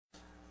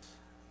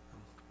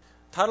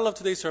title of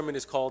today's sermon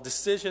is called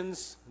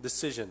Decisions.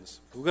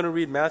 We're going to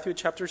read Matthew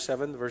chapter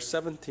 7, verse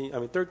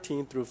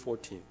 13 through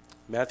 14.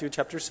 Matthew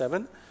chapter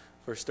 7,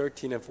 verse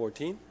 13 and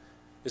 14.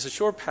 It's a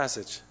short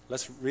passage.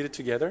 Let's read it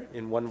together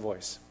in one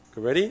voice.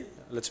 You ready?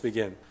 Let's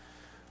begin.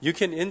 You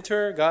can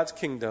enter God's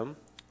kingdom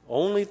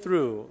only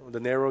through the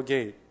narrow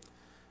gate.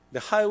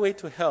 The highway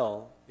to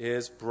hell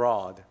is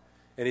broad,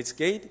 and its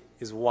gate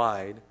is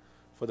wide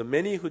for the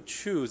many who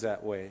choose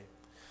that way.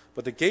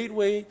 But the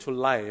gateway to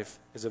life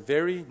is a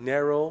very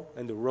narrow,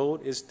 and the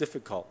road is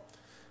difficult,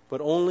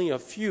 but only a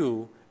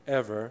few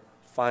ever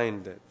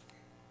find it.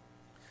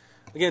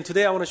 Again,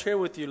 today I want to share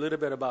with you a little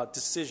bit about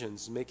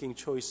decisions, making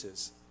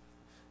choices.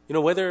 You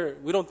know, whether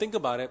we don't think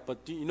about it,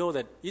 but do you know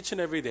that each and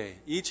every day,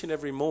 each and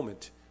every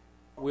moment,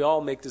 we all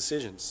make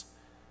decisions.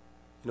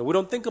 You know, we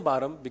don't think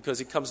about them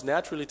because it comes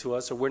naturally to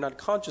us or we're not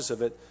conscious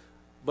of it,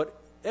 but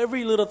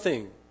every little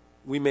thing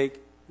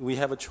we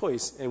have a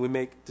choice and we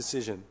make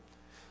decision.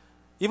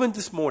 Even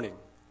this morning,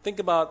 think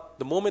about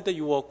the moment that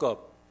you woke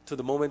up to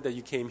the moment that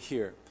you came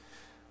here.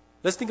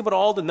 Let's think about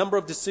all the number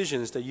of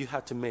decisions that you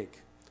had to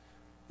make.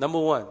 Number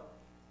one,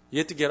 you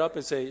had to get up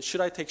and say,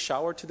 should I take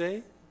shower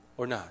today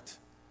or not?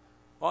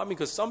 Well, I mean,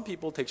 because some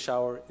people take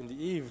shower in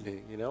the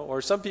evening, you know,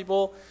 or some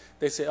people,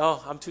 they say,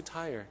 oh, I'm too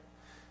tired.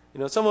 You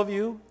know, some of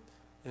you,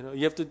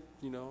 you have to,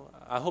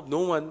 I hope no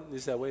one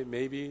is that way.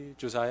 Maybe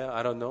Josiah,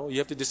 I don't know. You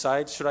have to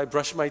decide, should I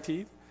brush my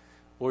teeth?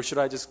 Or should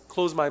I just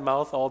close my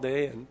mouth all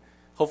day and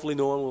hopefully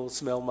no one will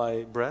smell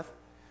my breath?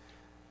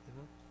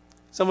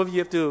 Some of you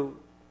have to,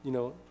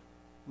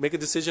 make a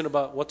decision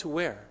about what to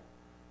wear.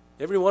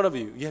 Every one of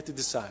you have to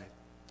decide.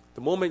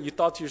 The moment you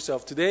thought to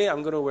yourself, today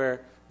I'm going to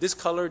wear this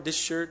color, this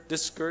shirt,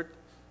 this skirt,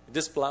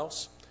 this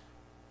blouse.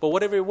 But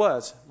whatever it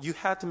was, you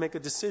had to make a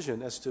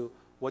decision as to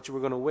what you were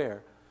going to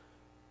wear.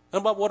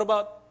 And what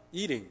about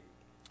eating?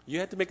 You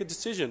had to make a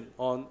decision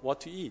on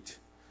what to eat.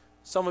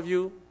 Some of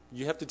you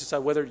have to decide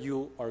whether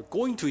you are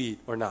going to eat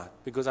or not,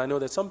 because I know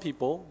that some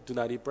people do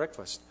not eat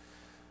breakfast.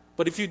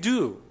 But if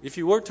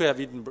you were to have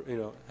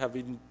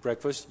eaten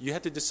breakfast, you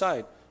had to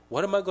decide,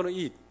 what am I going to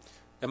eat?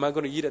 Am I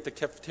going to eat at the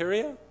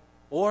cafeteria?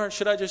 Or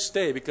should I just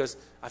stay because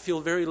I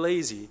feel very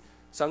lazy,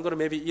 so I'm going to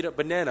maybe eat a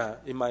banana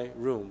in my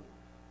room?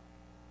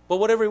 But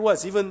whatever it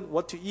was, even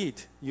what to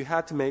eat, you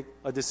had to make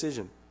a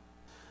decision.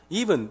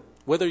 Even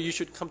whether you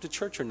should come to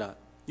church or not,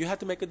 you had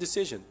to make a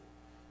decision.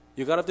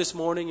 You got up this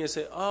morning and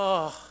said,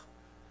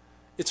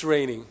 it's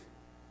raining.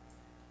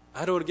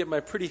 I don't want to get my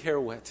pretty hair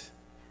wet.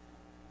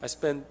 I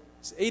spent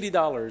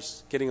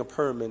 $80 getting a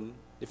perm, and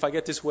if I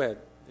get this wet,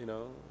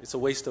 it's a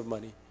waste of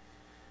money.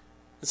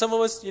 And some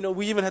of us,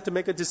 we even had to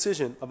make a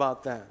decision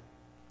about that.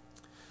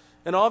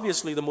 And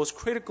obviously, the most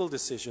critical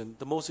decision,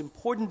 the most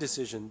important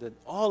decision that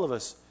all of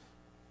us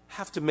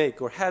have to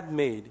make or had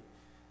made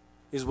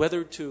is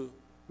whether to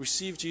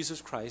receive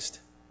Jesus Christ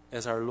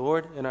as our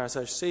Lord and as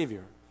our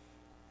Savior.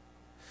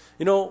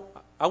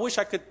 I wish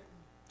I could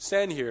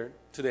stand here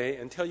today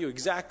and tell you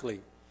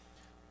exactly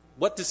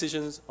what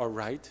decisions are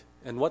right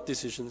and what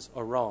decisions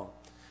are wrong.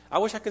 I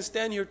wish I could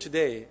stand here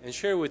today and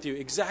share with you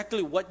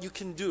exactly what you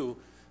can do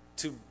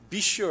to be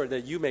sure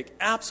that you make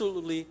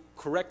absolutely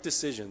correct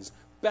decisions,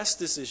 best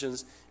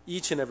decisions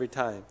each and every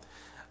time.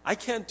 I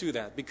can't do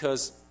that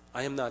because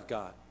I am not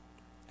God.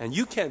 And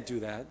you can't do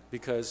that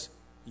because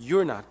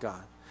you're not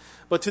God.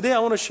 But today I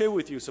want to share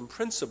with you some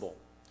principle,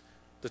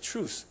 the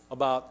truth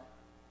about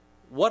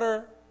what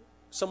are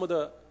some of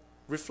the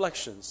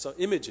reflections, so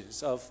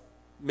images of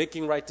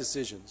making right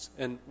decisions,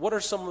 and what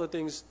are some of the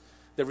things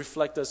that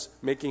reflect us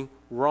making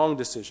wrong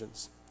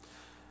decisions.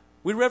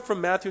 We read from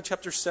Matthew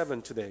chapter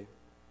 7 today,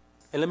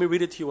 and let me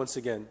read it to you once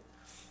again.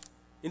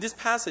 In this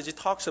passage, it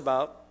talks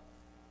about,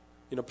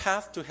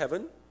 path to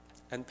heaven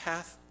and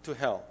path to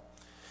hell.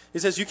 It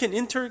says you can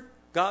enter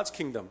God's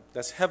kingdom,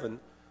 that's heaven,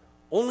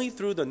 only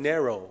through the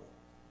narrow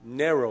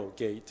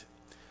gate.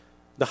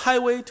 The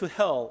highway to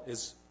hell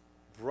is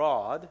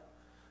broad,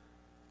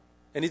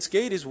 and its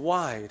gate is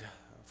wide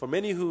for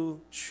many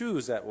who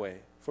choose that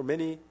way,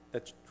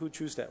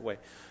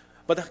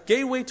 But the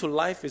gateway to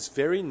life is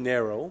very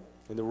narrow,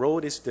 and the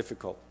road is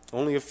difficult.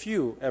 Only a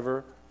few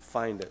ever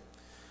find it.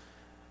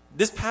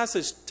 This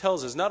passage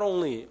tells us not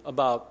only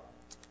about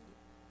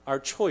our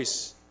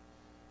choice,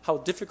 how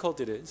difficult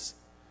it is,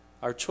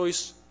 our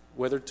choice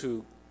whether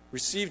to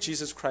receive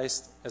Jesus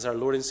Christ as our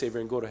Lord and Savior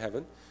and go to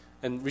heaven,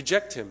 and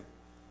reject Him.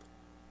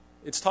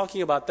 It's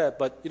talking about that,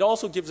 but it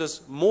also gives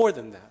us more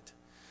than that.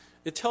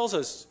 It tells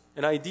us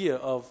an idea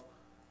of,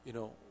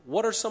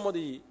 what are some of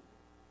the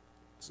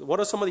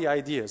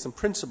ideas and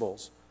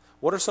principles?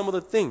 What are some of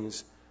the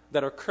things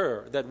that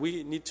occur that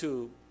we need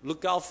to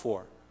look out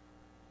for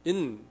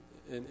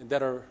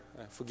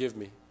forgive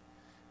me,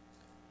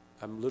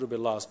 I'm a little bit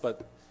lost,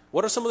 but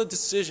what are some of the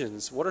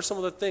decisions? What are some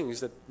of the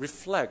things that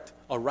reflect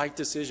a right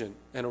decision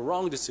and a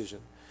wrong decision?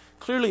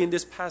 Clearly in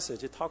this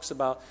passage, it talks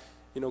about,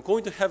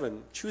 going to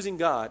heaven, choosing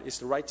God is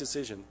the right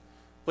decision.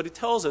 But it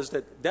tells us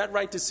that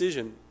right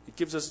decision, it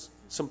gives us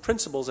some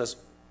principles as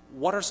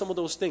what are some of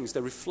those things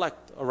that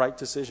reflect a right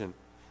decision.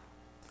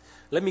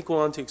 Let me go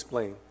on to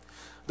explain.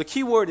 The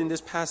key word in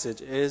this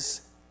passage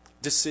is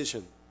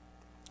decision.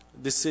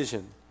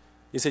 Decision.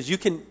 It says you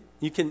can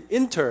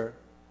enter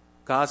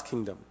God's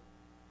kingdom.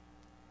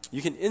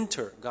 You can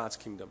enter God's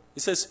kingdom.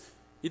 It says,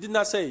 it did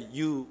not say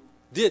you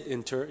did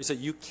enter. It said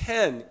you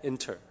can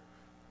enter.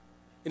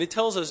 And it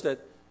tells us that,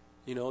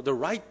 the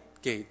right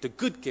gate, the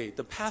good gate,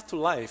 the path to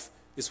life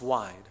is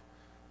wide.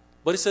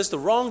 But it says the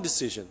wrong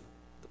decision,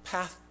 the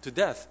path to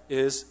death,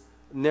 is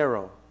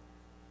narrow.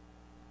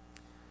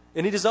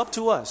 And it is up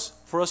to us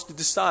for us to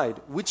decide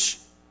which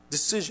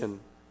decision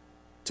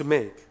to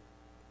make.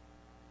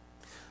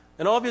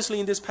 And obviously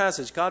in this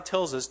passage, God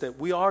tells us that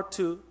we are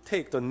to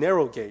take the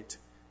narrow gate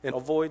and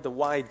avoid the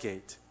wide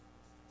gate.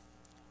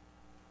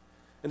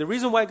 And the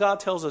reason why God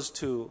tells us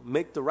to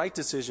make the right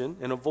decision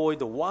and avoid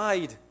the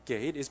wide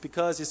gate is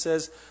because it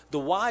says the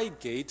wide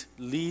gate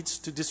leads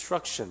to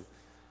destruction.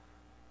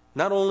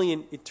 Not only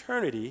in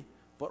eternity,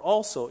 but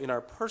also in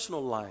our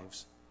personal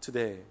lives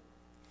today.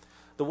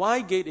 The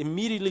wide gate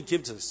immediately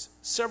gives us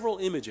several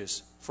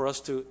images for us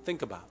to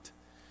think about.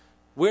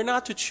 We're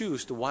not to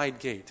choose the wide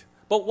gate.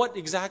 But what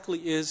exactly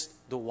is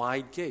the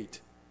wide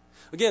gate?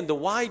 Again, the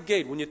wide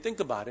gate, when you think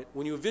about it,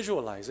 when you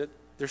visualize it,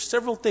 there's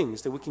several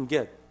things that we can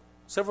get,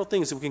 several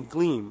things that we can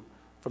glean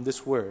from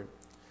this word.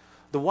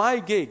 The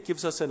wide gate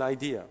gives us an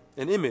idea,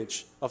 an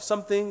image of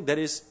something that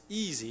is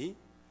easy,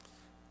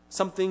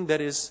 something that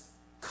is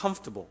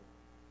comfortable.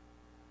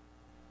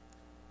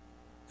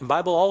 The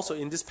Bible also,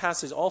 in this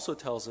passage, also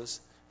tells us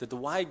that the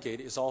wide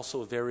gate is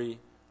also very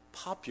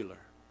popular.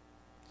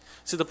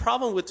 So the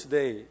problem with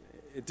today,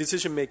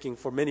 decision making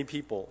for many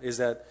people, is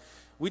that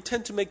we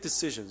tend to make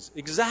decisions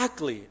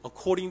exactly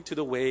according to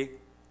the way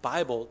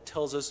Bible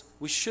tells us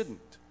we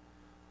shouldn't.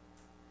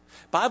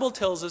 Bible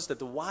tells us that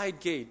the wide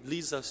gate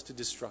leads us to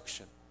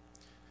destruction.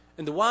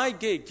 And the wide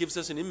gate gives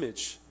us an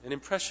image, an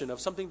impression of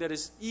something that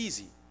is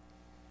easy,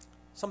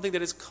 something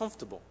that is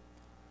comfortable.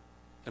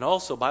 And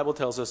also, Bible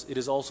tells us it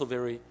is also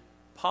very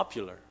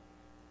popular.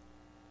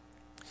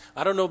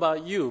 I don't know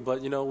about you,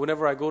 but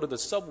whenever I go to the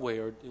subway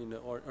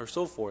or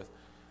so forth,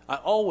 I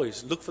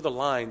always look for the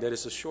line that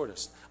is the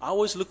shortest. I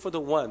always look for the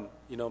one,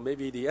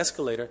 maybe the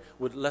escalator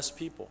with less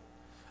people.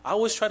 I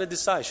always try to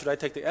decide, should I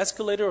take the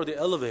escalator or the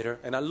elevator?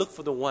 And I look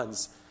for the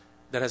ones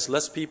that has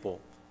less people,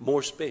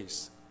 more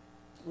space.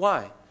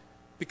 Why?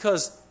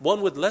 Because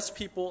one with less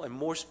people and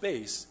more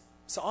space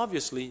is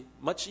obviously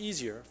much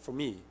easier for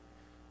me.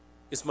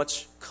 It's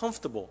much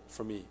comfortable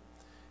for me.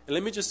 And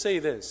let me just say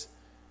this.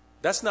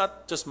 That's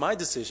not just my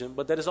decision,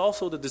 but that is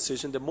also the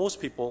decision that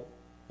most people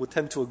would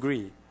tend to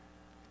agree.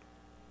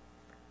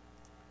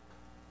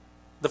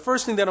 The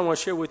first thing that I want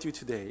to share with you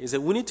today is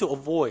that we need to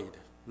avoid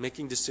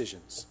making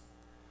decisions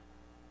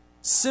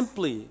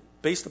simply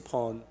based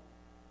upon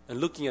and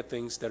looking at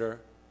things that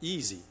are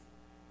easy.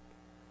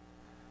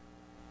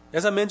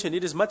 As I mentioned,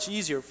 it is much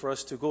easier for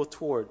us to go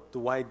toward the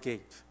wide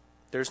gate.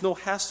 There's no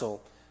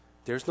hassle,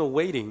 there's no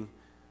waiting,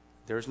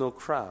 there's no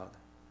crowd.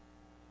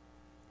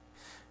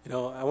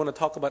 I want to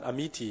talk about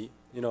Amiti.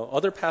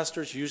 Other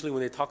pastors, usually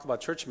when they talk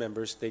about church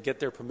members, they get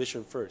their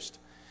permission first.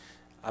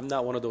 I'm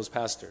not one of those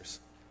pastors.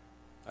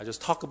 I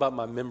just talk about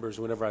my members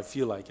whenever I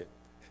feel like it.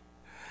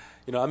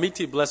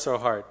 Amiti, bless her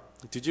heart.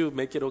 Did you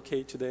make it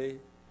okay today?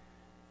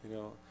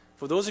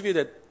 For those of you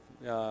that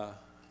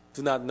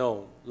do not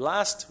know,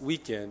 last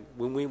weekend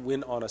when we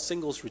went on a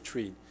singles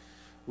retreat,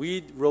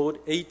 we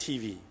rode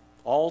ATV,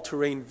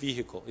 all-terrain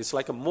vehicle. It's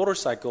like a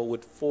motorcycle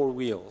with 4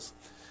 wheels.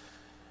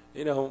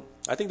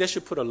 I think they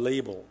should put a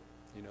label,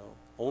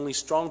 only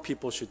strong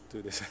people should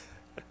do this.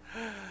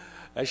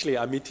 Actually,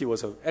 Amiti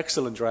was an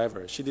excellent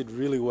driver. She did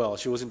really well.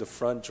 She was in the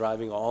front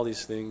driving all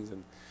these things,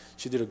 and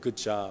she did a good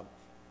job.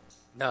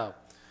 Now,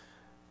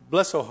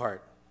 bless her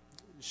heart,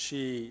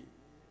 she,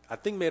 I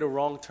think, made a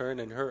wrong turn,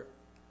 and her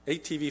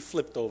ATV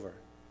flipped over.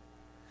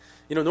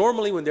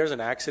 Normally when there's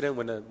an accident,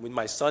 when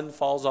my son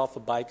falls off a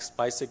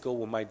bicycle,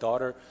 when my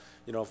daughter,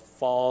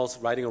 falls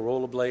riding a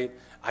rollerblade,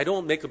 I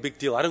don't make a big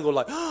deal. I don't go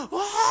like,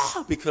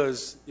 ah,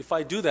 because if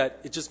I do that,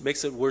 it just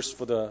makes it worse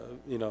for the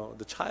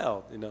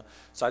child,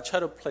 So I try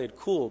to play it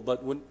cool.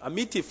 But when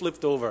Amiti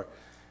flipped over,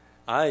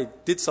 I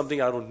did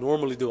something I don't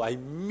normally do. I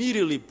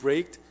immediately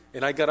braked,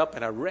 and I got up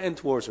and I ran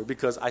towards her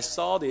because I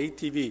saw the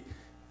ATV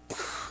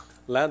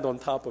land on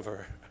top of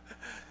her.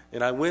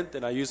 And I went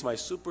and I used my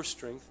super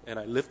strength and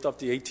I lifted up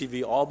the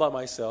ATV all by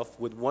myself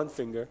with one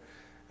finger,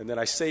 and then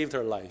I saved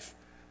her life.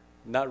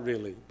 Not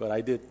really, but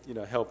I did,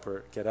 help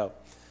her get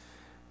up.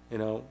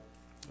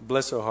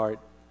 Bless her heart.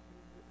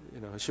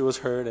 She was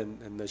hurt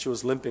and she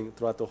was limping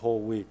throughout the whole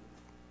week.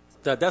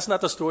 That's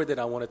not the story that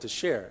I wanted to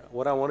share.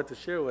 What I wanted to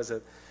share was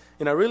that,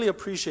 I really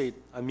appreciate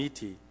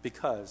Amiti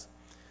because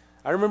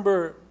I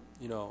remember,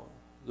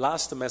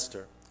 last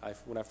semester,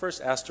 when I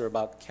first asked her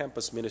about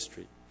campus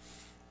ministry,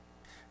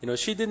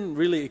 she didn't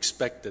really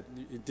expect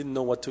it. Didn't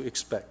know what to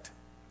expect.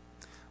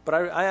 But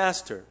I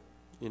asked her,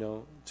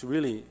 to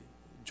really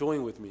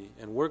join with me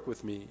and work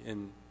with me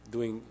in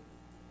doing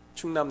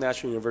Chungnam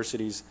National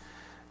University's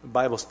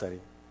Bible study.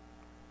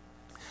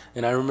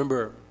 And I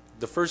remember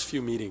the first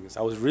few meetings,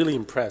 I was really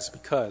impressed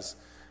because,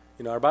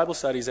 our Bible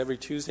study is every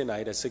Tuesday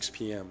night at 6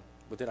 p.m.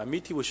 But then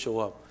Amiti would show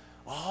up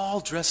all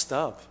dressed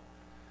up,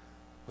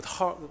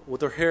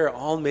 with her hair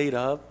all made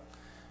up,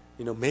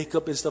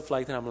 makeup and stuff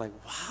like that. I'm like,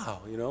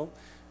 wow,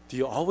 do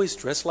you always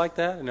dress like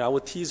that? And I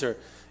would tease her,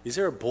 is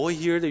there a boy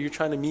here that you're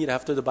trying to meet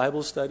after the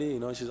Bible study?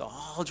 She's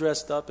all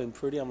dressed up and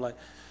pretty. I'm like,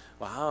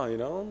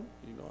 wow,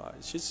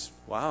 she's,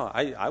 wow.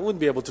 I wouldn't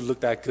be able to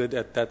look that good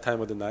at that time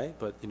of the night,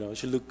 but,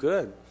 she looked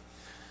good.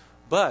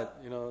 But,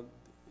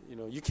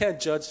 you can't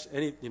judge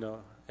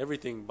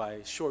everything by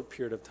a short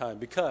period of time,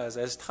 because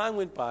as time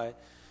went by,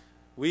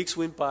 weeks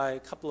went by, a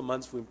couple of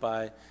months went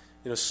by,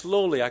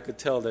 slowly I could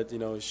tell that,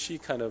 she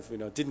kind of,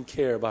 didn't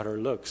care about her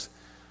looks.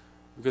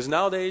 Because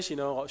nowadays,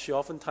 she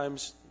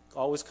oftentimes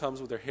always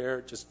comes with her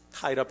hair just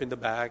tied up in the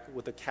back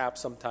with a cap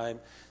sometime,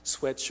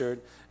 sweatshirt,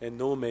 and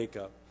no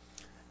makeup.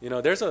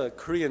 There's a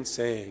Korean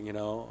saying,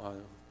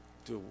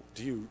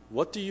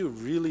 what do you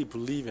really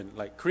believe in?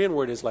 Like, Korean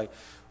word is like,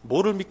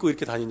 뭐를 믿고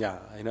이렇게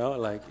다니냐?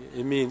 Like,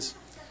 it means,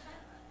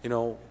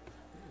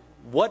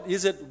 what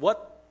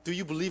do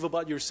you believe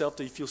about yourself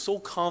that you feel so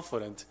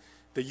confident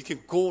that you can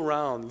go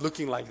around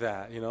looking like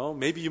that?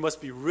 Maybe you must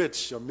be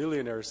rich or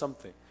millionaire or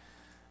something.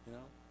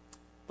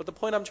 But the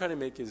point I'm trying to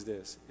make is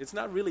this: it's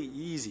not really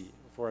easy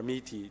for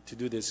Amiti to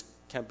do this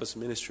campus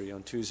ministry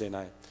on Tuesday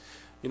night.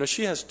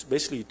 She has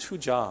basically two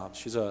jobs.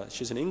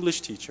 She's an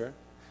English teacher,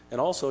 and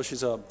also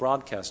she's a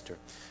broadcaster.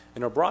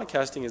 And her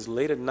broadcasting is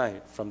late at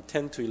night from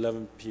 10 to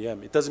 11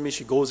 p.m. It doesn't mean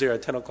she goes there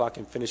at 10 o'clock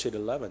and finishes at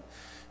 11.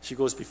 She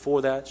goes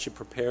before that, she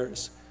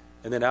prepares,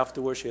 and then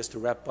afterwards she has to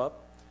wrap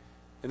up.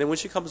 And then when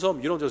she comes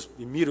home, you don't just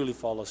immediately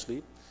fall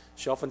asleep.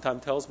 She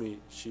oftentimes tells me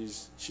she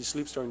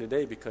sleeps during the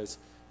day because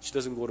she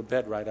doesn't go to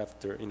bed right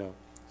after,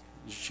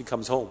 she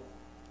comes home.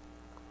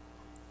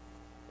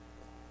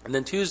 And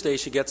then Tuesday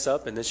she gets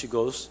up and then she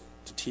goes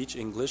to teach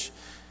English.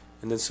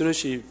 And then as soon as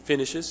she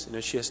finishes,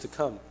 she has to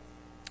come.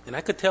 And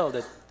I could tell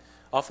that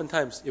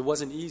oftentimes it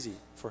wasn't easy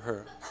for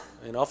her.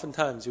 And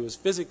oftentimes it was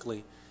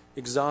physically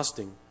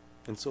exhausting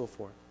and so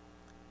forth.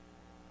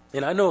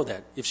 And I know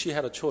that if she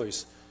had a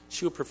choice,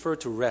 she would prefer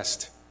to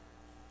rest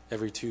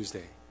every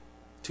Tuesday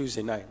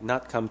night,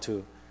 not come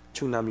to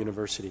Chungnam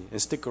University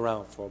and stick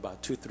around for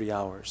about 2-3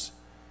 hours.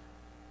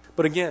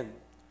 But again,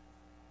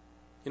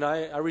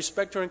 I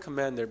respect her and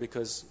commend her,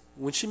 because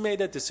when she made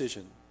that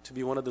decision to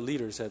be one of the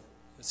leaders at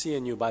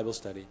CNU Bible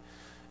study,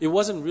 it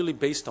wasn't really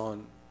based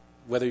on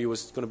whether it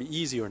was going to be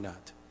easy or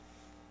not.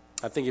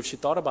 I think if she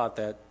thought about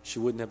that, she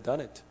wouldn't have done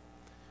it.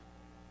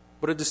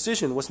 But her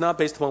decision was not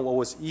based upon what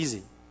was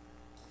easy,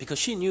 because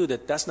she knew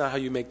that that's not how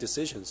you make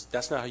decisions.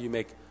 That's not how you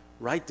make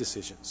right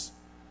decisions.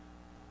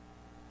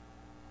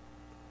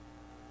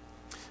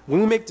 When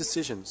we make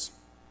decisions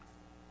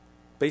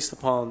based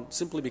upon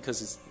simply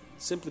because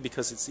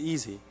it's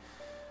easy,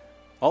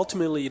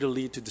 ultimately it'll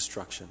lead to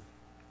destruction.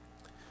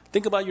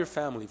 Think about your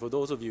family, for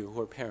those of you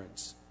who are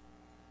parents.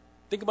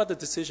 Think about the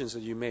decisions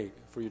that you make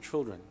for your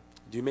children.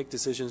 Do you make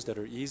decisions that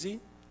are easy,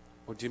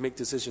 or do you make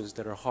decisions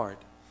that are hard?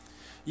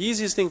 The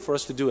easiest thing for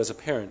us to do as a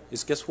parent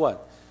is, guess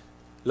what?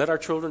 Let our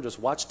children just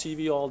watch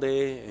TV all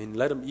day and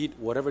let them eat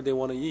whatever they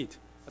want to eat.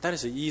 That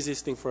is the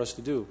easiest thing for us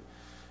to do.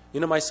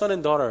 My son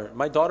and daughter,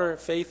 my daughter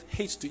Faith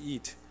hates to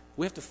eat.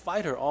 We have to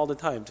fight her all the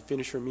time to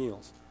finish her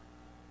meals.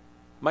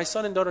 My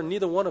son and daughter,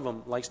 neither one of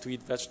them likes to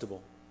eat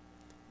vegetable.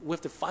 We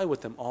have to fight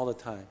with them all the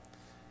time.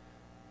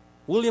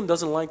 William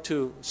doesn't like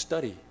to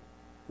study.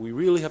 We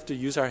really have to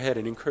use our head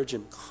and encourage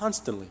him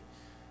constantly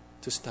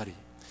to study.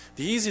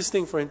 The easiest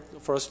thing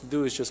for us to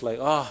do is just like,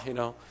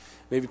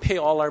 maybe pay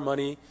all our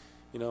money,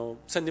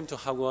 send him to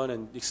Hagwon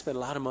and spend a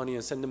lot of money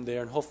and send them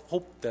there and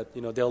hope that,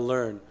 they'll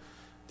learn.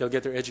 They'll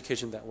get their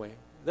education that way.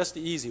 That's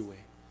the easy way.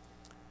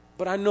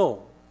 But I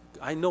know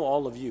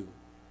all of you,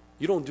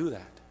 you don't do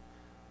that.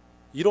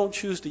 You don't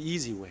choose the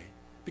easy way,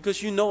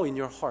 because you know in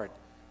your heart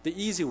the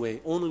easy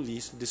way only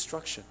leads to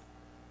destruction.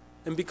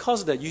 And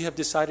because of that, you have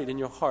decided in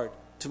your heart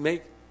to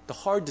make the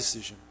hard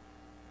decision,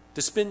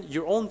 to spend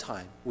your own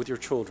time with your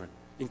children,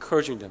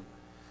 encouraging them.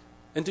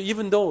 And to,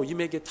 even though you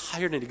may get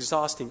tired and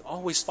exhausting,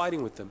 always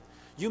fighting with them,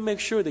 you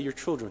make sure that your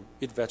children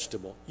eat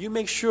vegetable. You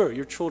make sure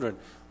your children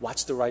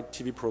watch the right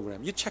TV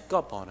program. You check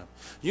up on them.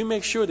 You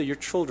make sure that your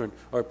children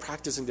are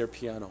practicing their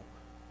piano,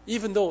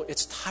 even though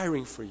it's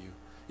tiring for you,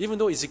 even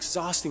though it's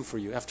exhausting for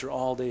you after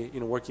all day,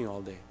 working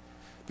all day.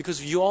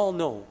 Because you all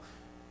know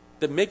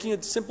that making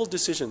a simple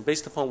decision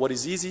based upon what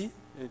is easy,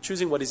 and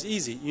choosing what is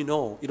easy, it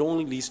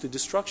only leads to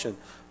destruction,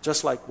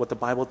 just like what the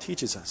Bible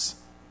teaches us.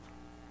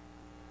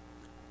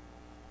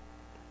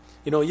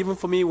 Even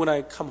for me, when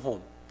I come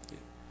home,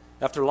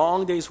 after a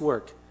long day's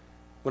work,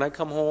 when I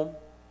come home,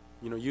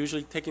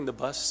 usually taking the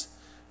bus,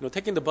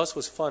 taking the bus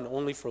was fun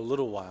only for a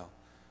little while.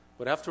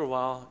 But after a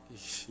while,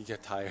 you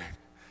get tired.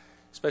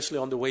 Especially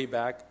on the way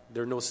back,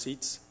 there are no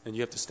seats, and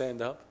you have to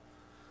stand up,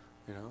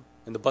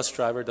 and the bus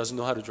driver doesn't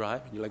know how to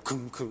drive, and you're like,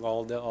 kung, kung,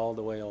 all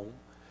the way home.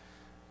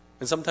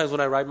 And sometimes when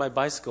I ride my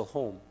bicycle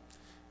home,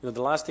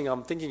 the last thing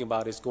I'm thinking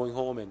about is going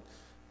home and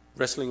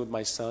wrestling with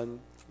my son,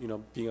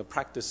 being a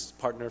practice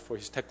partner for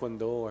his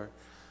taekwondo, or,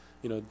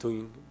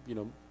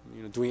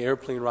 doing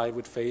airplane ride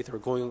with Faith, or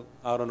going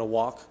out on a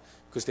walk,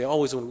 because they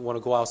always want to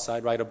go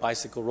outside, ride a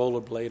bicycle,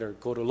 rollerblade, or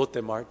go to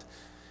Lotte Mart.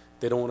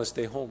 They don't want to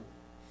stay home.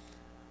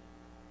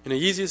 And the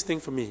easiest thing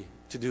for me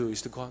to do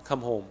is to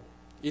come home,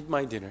 eat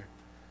my dinner,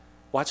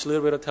 watch a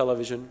little bit of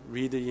television,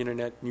 read the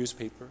internet,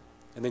 newspaper,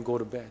 and then go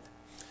to bed.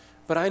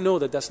 But I know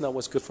that that's not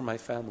what's good for my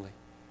family.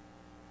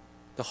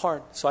 The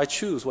heart, so I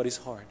choose what is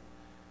hard.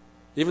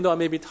 Even though I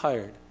may be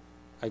tired,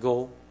 I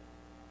go,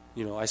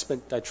 I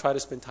try to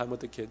spend time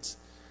with the kids.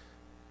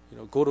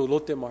 Go to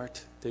Lotte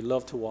Mart. They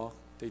love to walk.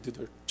 They do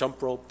their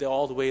jump rope. They're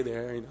all the way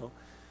there,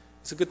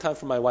 It's a good time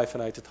for my wife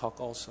and I to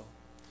talk also.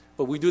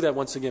 But we do that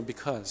once again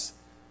because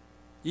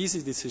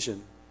easy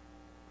decision,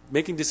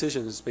 making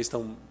decisions based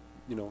on,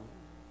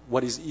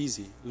 what is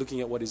easy,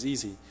 looking at what is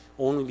easy,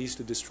 only leads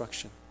to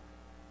destruction.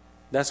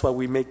 That's why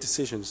we make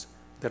decisions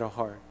that are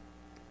hard.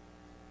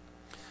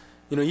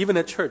 Even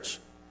at church,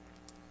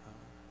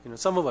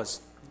 some of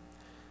us,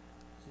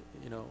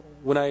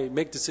 when I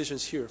make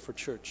decisions here for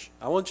church,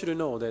 I want you to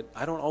know that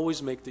I don't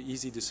always make the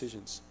easy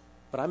decisions,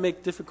 but I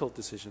make difficult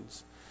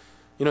decisions.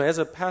 As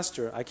a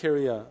pastor,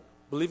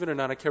 believe it or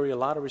not, I carry a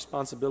lot of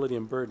responsibility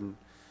and burden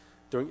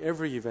during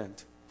every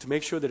event to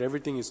make sure that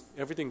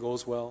everything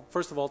goes well.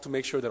 First of all, to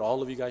make sure that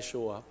all of you guys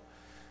show up.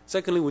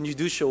 Secondly, when you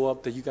do show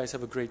up, that you guys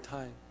have a great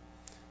time.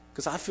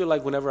 Because I feel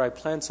like whenever I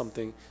plan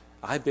something,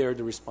 I bear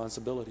the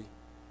responsibility.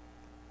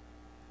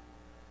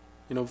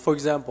 For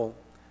example,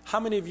 how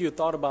many of you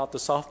thought about the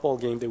softball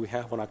game that we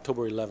have on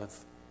October 11th?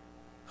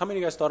 How many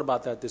of you guys thought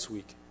about that this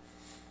week?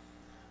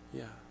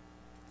 Yeah.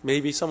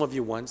 Maybe some of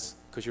you once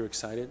because you're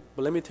excited.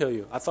 But let me tell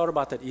you, I thought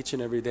about that each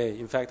and every day.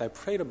 In fact, I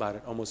prayed about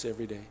it almost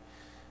every day.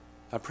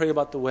 I pray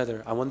about the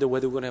weather. I wonder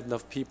whether we're going to have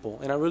enough people.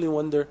 And I really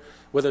wonder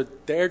whether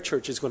their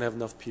church is going to have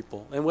enough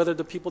people. And whether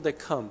the people that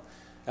come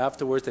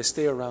afterwards, that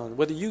stay around,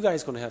 whether you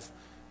guys are going to have,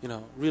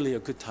 really a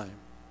good time.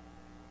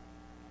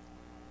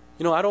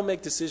 I don't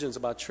make decisions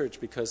about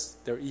church because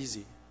they're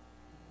easy.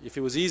 If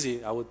it was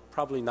easy, I would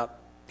probably not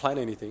plan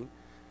anything.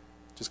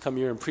 Just come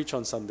here and preach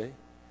on Sunday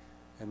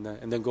and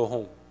then go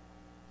home.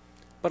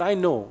 But I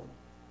know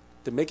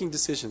that making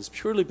decisions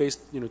purely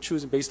based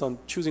on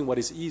choosing what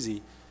is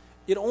easy,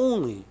 it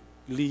only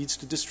leads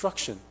to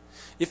destruction.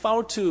 If I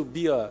were to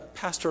be a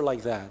pastor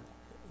like that,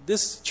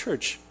 this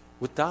church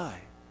would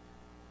die.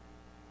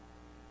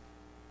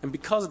 And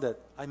because of that,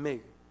 I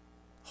make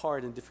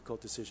hard and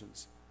difficult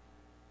decisions.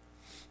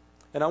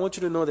 And I want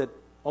you to know that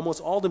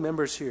almost all the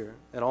members here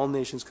at All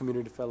Nations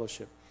Community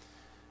Fellowship,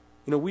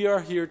 we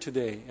are here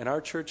today, and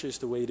our church is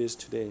the way it is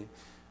today,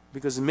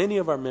 because many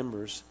of our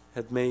members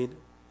have made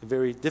a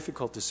very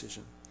difficult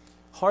decision,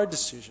 hard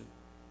decision,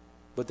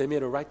 but they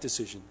made a right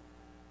decision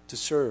to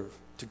serve,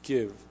 to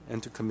give,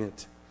 and to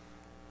commit.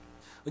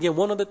 Again,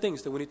 one of the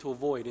things that we need to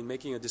avoid in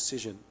making a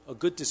decision, a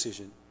good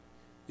decision,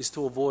 is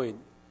to avoid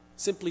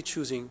simply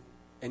choosing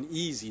an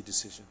easy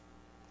decision.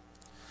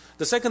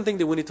 The second thing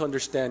that we need to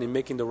understand in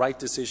making the right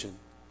decision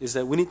is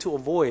that we need to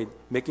avoid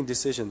making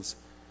decisions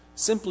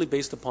simply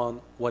based upon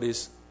what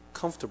is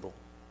comfortable.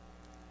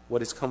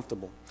 What is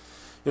comfortable.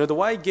 The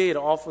wide gate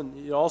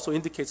also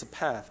indicates a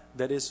path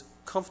that is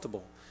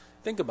comfortable.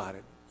 Think about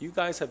it. You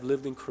guys have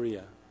lived in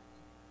Korea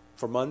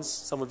for months,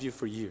 some of you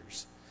for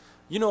years.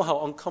 You know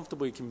how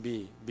uncomfortable it can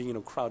be being in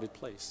a crowded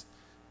place,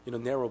 in a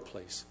narrow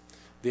place,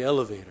 the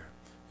elevator,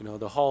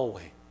 the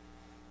hallway.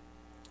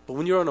 But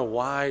when you're on a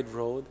wide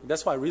road,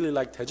 that's why I really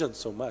like Daejeon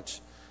so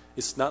much.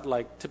 It's not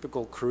like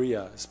typical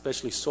Korea,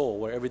 especially Seoul,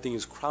 where everything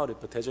is crowded,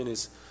 but Daejeon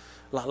is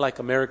a lot like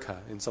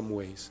America in some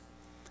ways.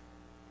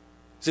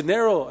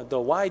 The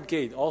wide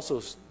gate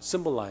also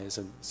symbolizes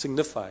and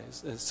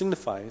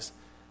signifies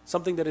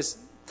something that is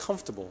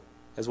comfortable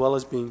as well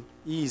as being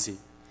easy.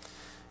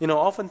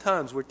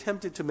 Oftentimes we're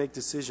tempted to make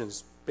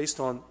decisions based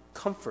on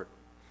comfort.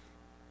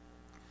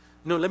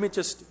 Let me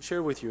just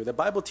share with you, the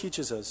Bible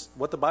teaches us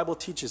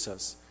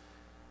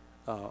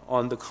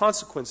on the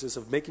consequences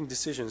of making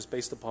decisions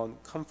based upon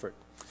comfort.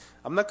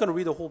 I'm not going to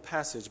read the whole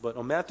passage, but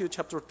on Matthew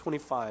chapter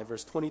 25,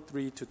 verse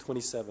 23 to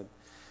 27,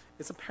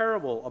 it's a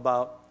parable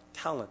about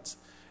talents.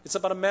 It's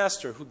about a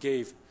master who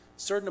gave a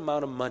certain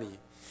amount of money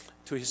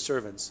to his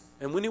servants.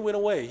 And when he went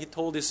away, he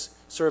told his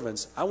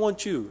servants, I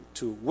want you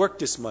to work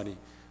this money.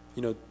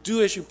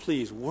 Do as you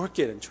please, work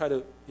it and try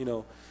to,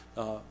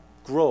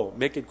 grow,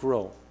 make it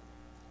grow.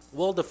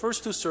 Well, the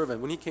first two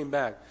servants, when he came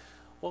back,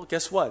 well,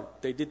 guess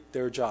what? They did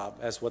their job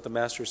as what the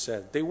master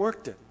said. They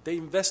worked it. They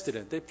invested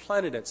it. They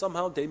planted it.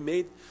 Somehow they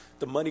made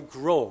the money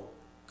grow.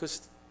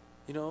 Because,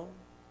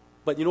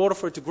 but in order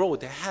for it to grow,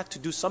 they had to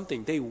do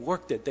something. They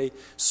worked it. They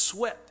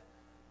sweat.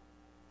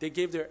 They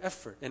gave their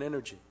effort and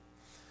energy.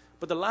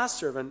 But the last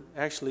servant,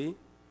 actually,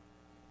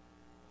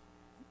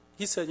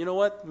 he said,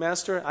 what,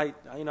 master, I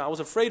was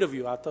afraid of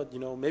you. I thought,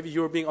 maybe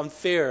you were being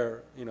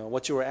unfair,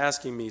 what you were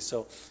asking me.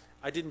 So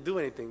I didn't do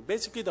anything.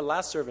 Basically, the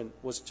last servant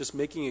was just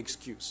making an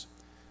excuse.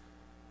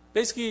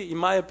 Basically, in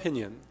my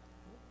opinion,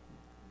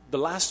 the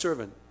last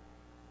servant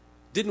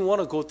didn't want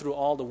to go through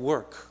all the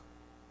work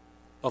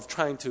of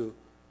trying to,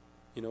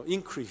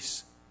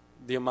 increase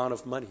the amount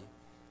of money.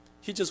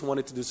 He just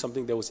wanted to do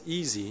something that was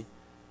easy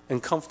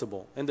and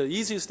comfortable. And the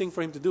easiest thing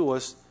for him to do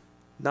was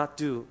not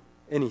do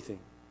anything.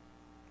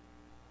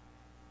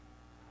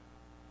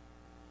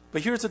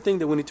 But here's the thing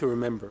that we need to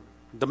remember.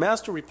 The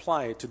master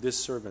replied to this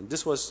servant.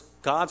 This was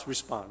God's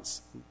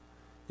response.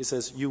 He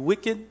says, "You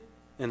wicked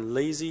and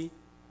lazy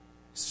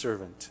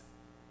servant."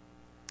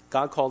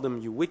 God called him,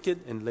 "You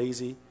wicked and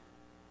lazy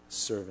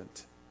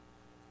servant."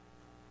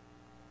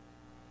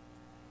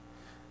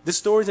 This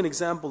story is an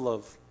example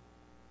of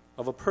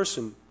a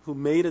person who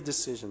made a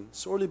decision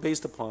solely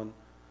based upon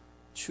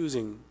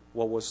choosing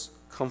what was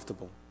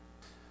comfortable.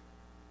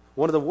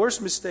 One of the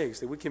worst mistakes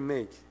that we can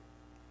make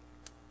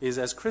is,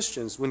 as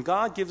Christians, when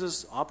God gives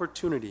us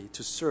opportunity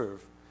to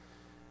serve,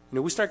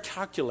 we start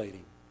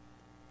calculating.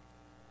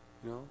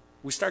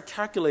 We start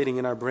calculating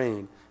in our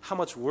brain how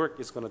much work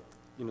it's going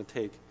to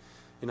take,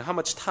 how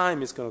much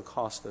time it's going to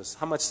cost us,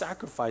 how much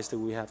sacrifice that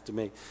we have to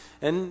make,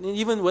 and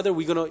even whether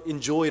we're going to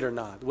enjoy it or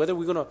not, whether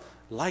we're going to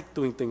like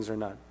doing things or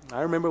not.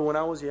 I remember when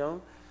I was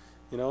young,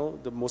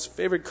 the most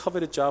favorite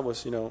coveted job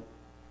was, to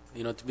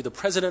be the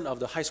president of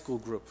the high school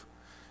group.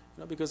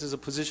 Because it's a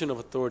position of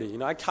authority.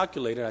 I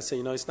calculated, I say,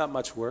 it's not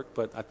much work,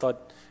 but I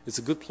thought it's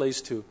a good place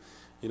to,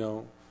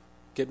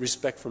 get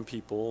respect from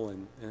people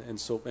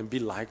and be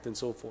liked and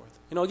so forth.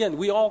 Again,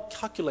 we all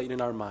calculate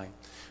in our mind.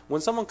 When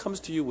someone comes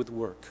to you with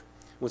work,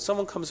 when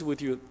someone comes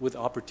with you with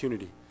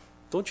opportunity,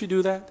 don't you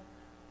do that?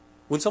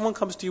 When someone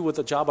comes to you with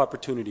a job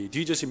opportunity, do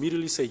you just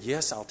immediately say,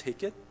 "Yes, I'll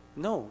take it"?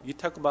 No, you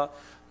talk about,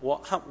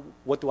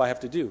 what do I have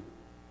to do?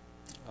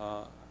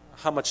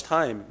 How much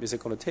time is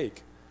it going to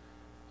take?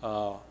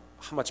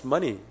 How much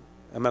money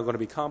am I going to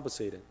be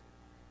compensated?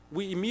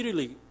 We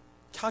immediately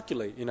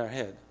calculate in our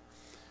head.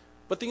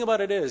 But the thing about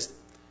it is,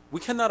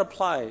 we cannot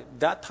apply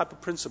that type of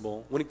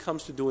principle when it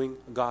comes to doing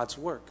God's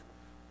work.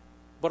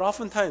 But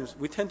oftentimes,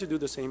 we tend to do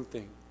the same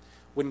thing.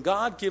 When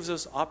God gives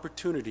us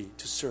opportunity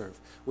to serve,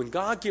 when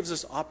God gives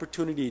us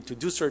opportunity to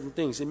do certain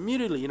things,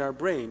 immediately in our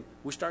brain,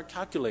 we start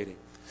calculating.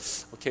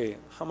 Okay,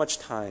 how much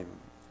time,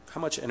 how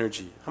much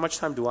energy, how much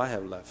time do I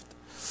have left?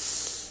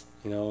 Is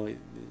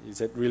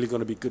that really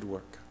going to be good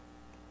work?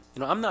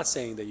 I'm not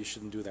saying that you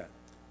shouldn't do that.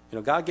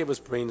 God gave us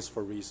brains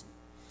for a reason.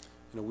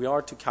 We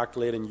are to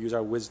calculate and use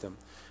our wisdom.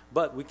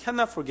 But we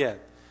cannot forget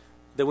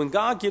that when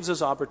God gives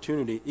us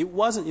opportunity,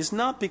 it's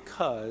not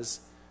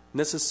because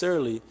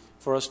necessarily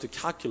for us to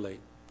calculate.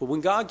 But when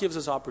God gives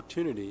us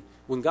opportunity,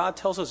 when God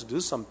tells us to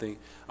do something,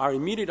 our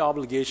immediate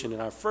obligation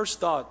and our first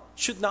thought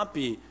should not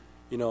be,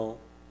 to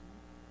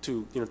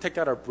take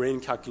out our brain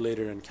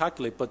calculator and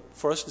calculate, but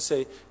for us to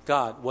say,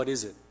 "God, what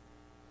is it?"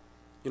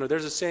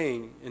 There's a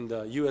saying in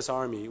the U.S.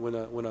 Army,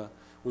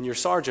 when your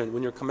sergeant,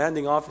 when your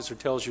commanding officer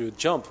tells you to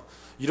jump,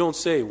 you don't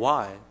say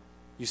why.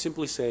 You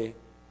simply say,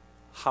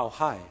 "How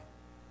high?"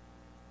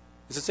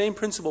 It's the same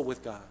principle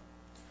with God.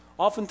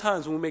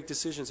 Oftentimes when we make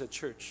decisions at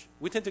church,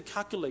 we tend to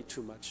calculate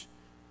too much.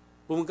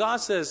 But when God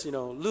says,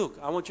 "Luke,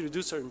 I want you to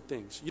do certain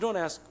things," you don't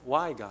ask,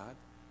 "Why, God?"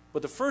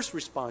 But the first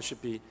response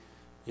should be,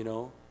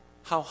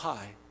 "How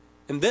high?"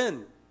 And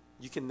then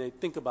you can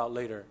think about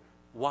later,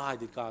 why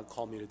did God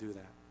call me to do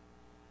that?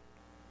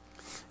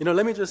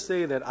 Let me just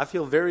say that I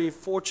feel very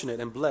fortunate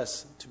and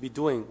blessed to be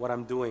doing what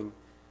I'm doing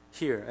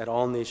here at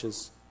All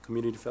Nations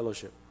Community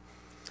Fellowship.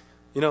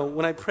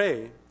 When I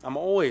pray, I'm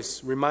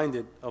always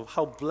reminded of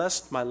how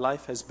blessed my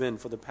life has been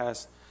for the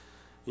past,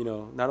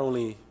 not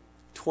only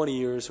 20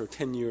 years or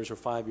 10 years or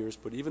 5 years,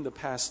 but even the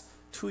past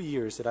 2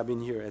 years that I've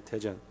been here at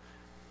Daejeon.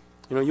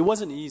 It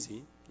wasn't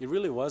easy. It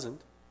really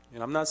wasn't.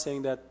 And I'm not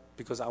saying that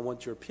because I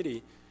want your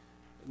pity.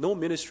 No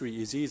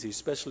ministry is easy,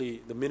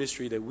 especially the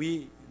ministry that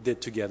we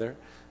did together.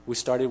 We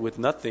started with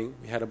nothing.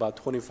 We had about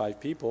 25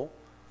 people.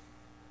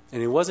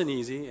 And it wasn't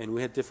easy, and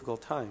we had a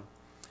difficult time.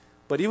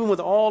 But even with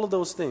all of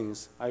those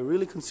things, I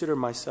really consider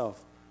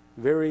myself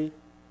very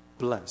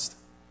blessed.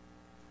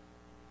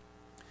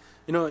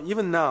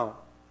 Even now,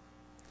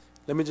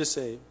 let me just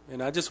say,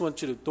 and I just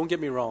want you to, don't get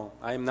me wrong,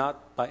 I am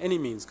not by any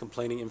means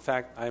complaining. In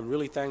fact, I am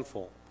really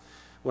thankful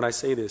when I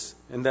say this.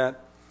 And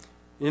that,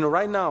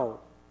 right now,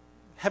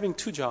 having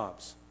 2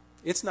 jobs,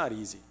 it's not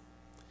easy.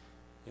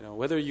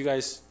 Whether you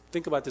guys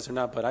think about this or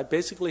not, but I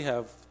basically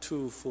have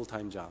 2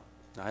 full-time jobs.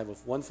 I have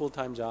one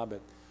full-time job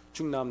at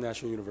Chungnam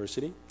National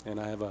University, and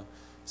I have a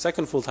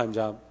second full-time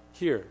job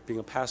here, being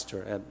a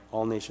pastor at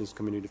All Nations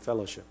Community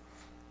Fellowship.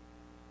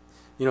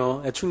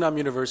 At Chungnam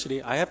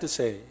University, I have to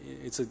say,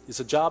 it's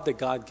a job that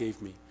God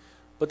gave me.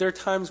 But there are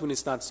times when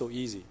it's not so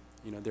easy.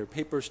 There are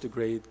papers to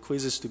grade,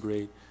 quizzes to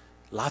grade,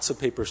 lots of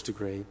papers to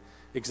grade,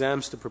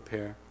 exams to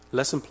prepare,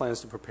 lesson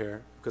plans to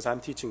prepare, because I'm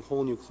teaching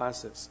whole new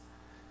classes.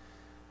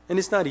 And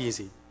it's not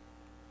easy.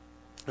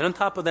 And on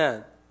top of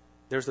that,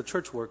 there's the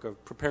church work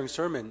of preparing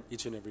sermon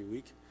each and every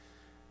week.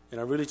 And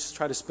I really just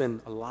try to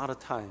spend a lot of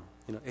time,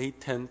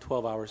 8, 10,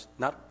 12 hours,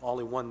 not all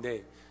in one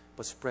day,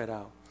 but spread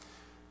out.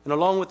 And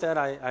along with that,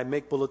 I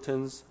make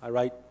bulletins, I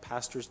write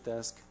pastor's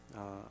desk,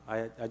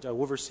 I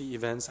oversee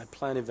events, I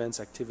plan events,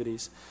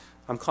 activities.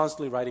 I'm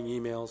constantly writing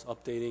emails,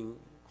 updating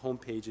home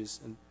pages.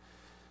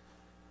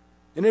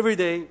 And every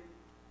day,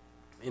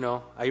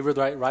 I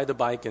either ride the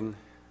bike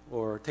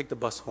or take the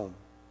bus home.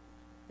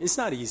 It's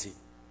not easy.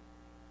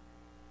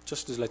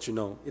 Just to let you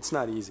know, it's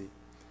not easy.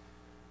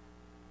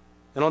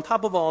 And on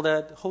top of all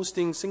that,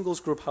 hosting singles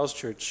group house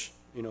church,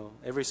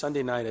 every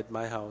Sunday night at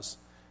my house,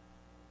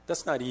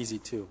 that's not easy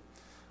too.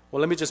 Well,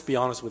 let me just be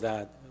honest with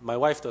that. My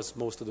wife does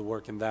most of the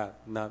work in that,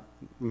 not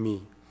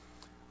me.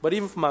 But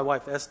even for my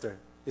wife, Esther,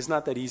 it's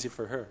not that easy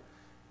for her.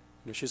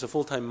 She's a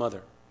full-time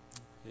mother.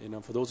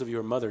 For those of you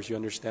who are mothers, you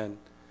understand,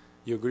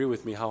 you agree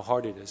with me how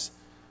hard it is.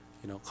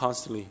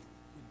 Constantly,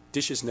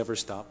 dishes never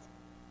stop.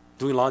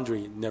 Doing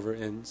laundry never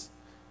ends.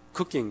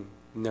 Cooking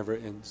never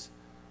ends.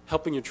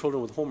 Helping your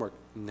children with homework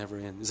never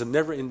ends. It's a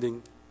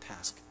never-ending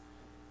task.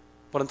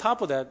 But on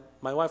top of that,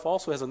 my wife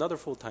also has another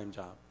full-time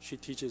job. She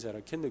teaches at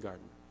a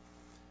kindergarten.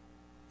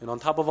 And on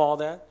top of all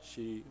that,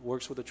 she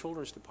works with the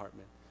children's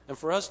department. And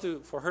for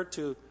her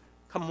to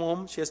come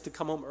home, she has to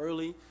come home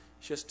early.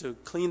 She has to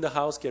clean the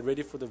house, get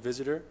ready for the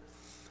visitor,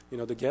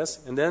 the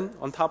guests. And then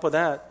on top of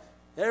that,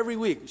 every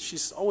week,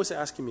 she's always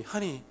asking me,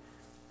 honey,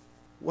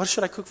 what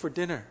should I cook for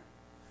dinner?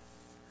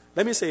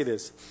 Let me say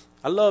this.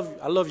 I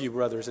love you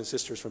brothers and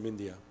sisters from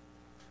India.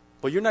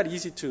 But you're not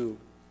easy to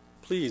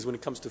please when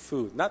it comes to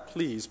food. Not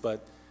please,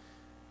 but,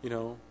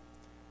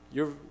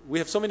 we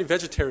have so many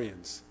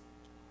vegetarians,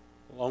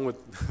 along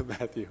with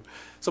Matthew.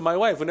 So my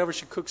wife, whenever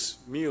she cooks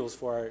meals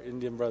for our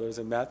Indian brothers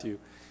and Matthew,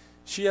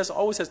 she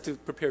always has to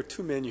prepare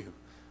two menus.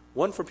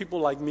 One for people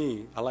like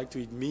me. I like to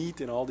eat meat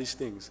and all these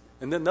things.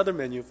 And then another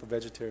menu for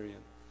vegetarian.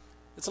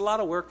 It's a lot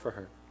of work for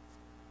her.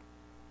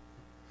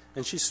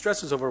 And she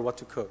stresses over what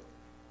to cook.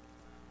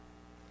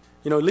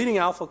 Leading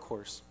Alpha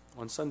course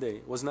on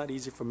Sunday was not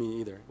easy for me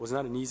either. It was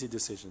not an easy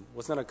decision. It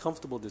was not a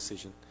comfortable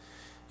decision.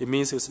 It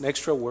means it's an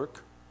extra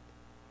work,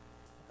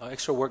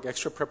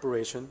 extra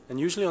preparation. And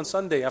usually on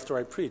Sunday after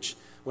I preach,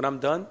 when I'm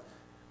done,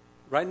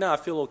 right now I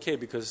feel okay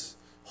because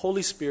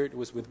Holy Spirit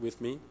was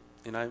with me.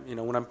 And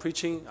when I'm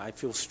preaching, I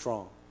feel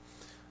strong.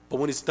 But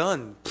when it's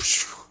done,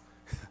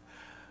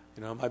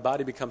 my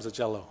body becomes a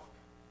jello.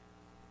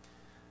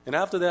 And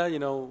after that,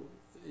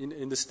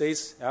 in the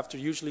States, after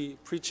usually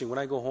preaching, when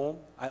I go home,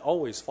 I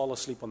always fall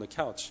asleep on the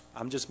couch.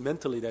 I'm just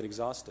mentally that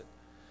exhausted.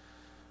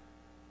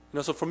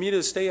 So for me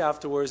to stay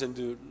afterwards and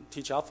to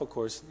teach Alpha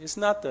course, it's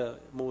not the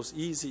most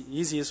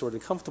easiest or the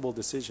comfortable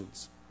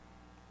decisions.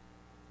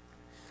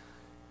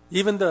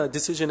 Even the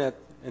decision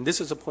and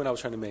this is the point I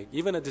was trying to make,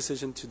 even a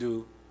decision to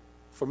do,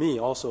 for me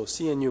also,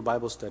 CNU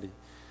Bible study.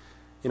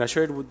 I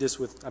shared this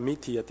with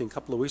Amiti, I think a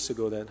couple of weeks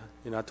ago, that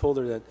I told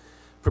her that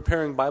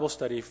preparing Bible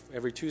study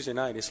every Tuesday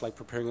night is like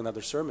preparing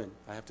another sermon.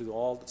 I have to do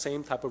all the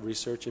same type of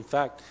research. In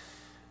fact,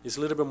 it's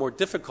a little bit more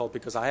difficult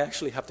because I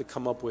actually have to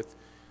come up with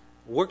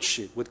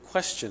worksheet with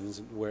questions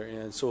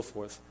and so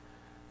forth.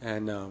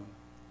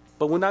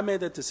 But when I made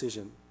that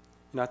decision,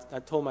 I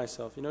told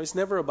myself, it's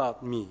never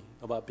about me,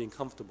 about being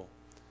comfortable.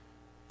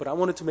 But I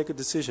wanted to make a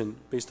decision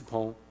based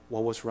upon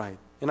what was right.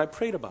 And I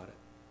prayed about it.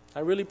 I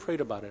really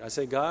prayed about it. I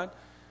said, God,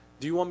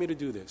 do you want me to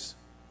do this?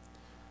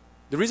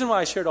 The reason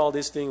why I shared all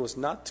these things was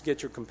not to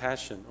get your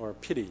compassion or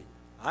pity.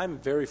 I'm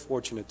very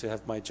fortunate to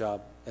have my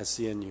job at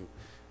CNU.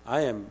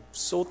 I am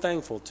so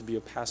thankful to be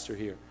a pastor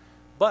here.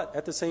 But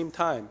at the same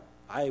time,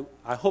 I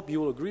hope you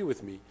will agree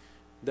with me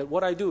that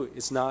what I do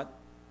is not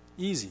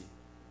easy.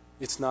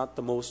 It's not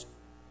the most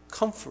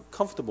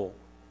comfortable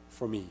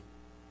for me,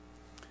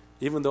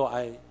 even though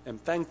I am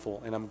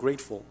thankful and I'm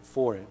grateful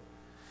for it.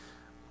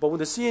 But when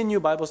the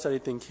CNU Bible study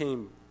thing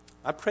came,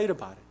 I prayed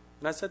about it.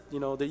 And I said,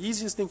 the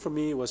easiest thing for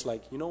me was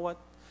like, what?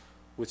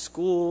 With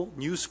school,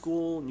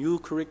 new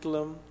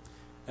curriculum,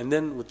 and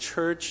then with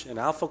church and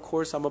Alpha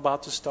course I'm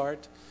about to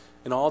start,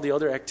 and all the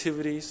other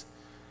activities,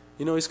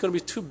 it's going to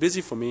be too busy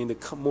for me. And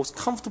the most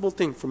comfortable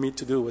thing for me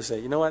to do was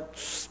say,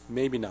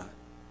 maybe not.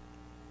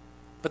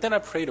 But then I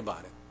prayed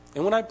about it.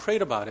 And when I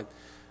prayed about it,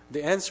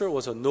 the answer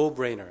was a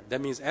no-brainer.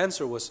 That means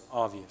answer was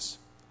obvious.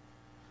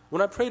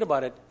 When I prayed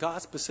about it,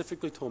 God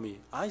specifically told me,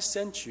 I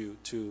sent you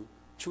to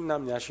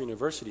Chungnam National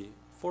University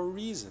for a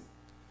reason.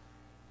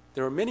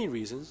 There are many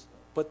reasons,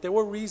 but there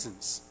were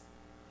reasons.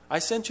 I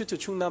sent you to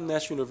Chungnam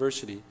National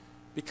University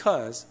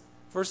because,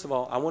 first of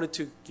all, I wanted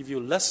to give you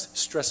a less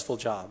stressful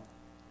job.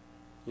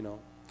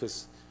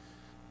 Because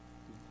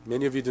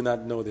many of you do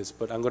not know this,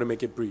 but I'm going to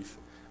make it brief.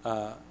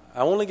 I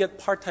only get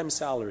part-time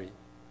salary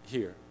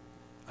here.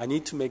 I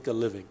need to make a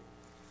living.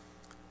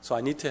 So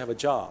I need to have a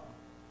job.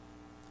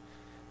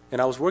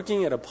 And I was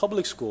working at a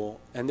public school,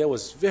 and that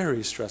was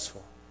very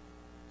stressful.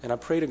 And I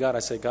prayed to God. I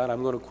said, God,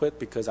 I'm going to quit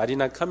because I did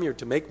not come here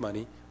to make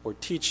money or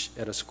teach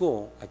at a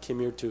school. I came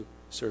here to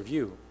serve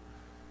you.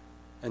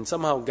 And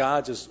somehow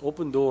God just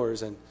opened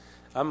doors. And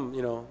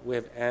we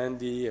have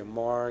Andy and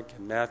Mark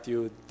and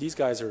Matthew. These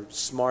guys are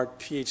smart,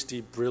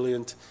 PhD,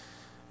 brilliant,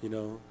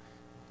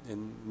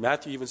 And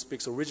Matthew even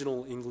speaks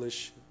original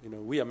English.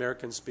 We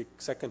Americans speak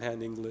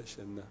secondhand English.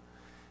 And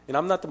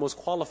I'm not the most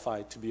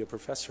qualified to be a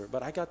professor,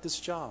 but I got this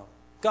job.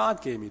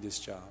 God gave me this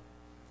job.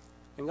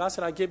 And God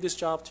said, I gave this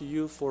job to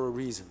you for a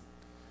reason,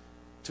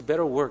 to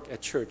better work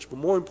at church. But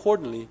more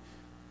importantly,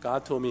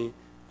 God told me,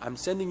 I'm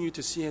sending you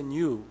to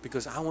CNU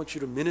because I want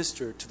you to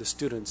minister to the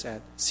students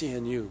at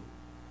CNU.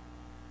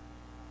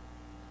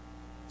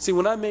 See,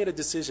 when I made a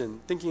decision,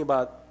 thinking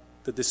about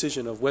the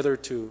decision of whether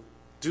to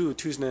do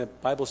Tuesday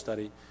night Bible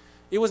study,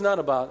 It was not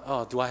about,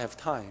 oh, do I have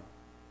time?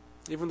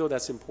 Even though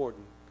that's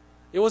important.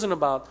 It wasn't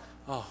about,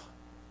 oh,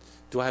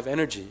 do I have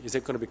energy? Is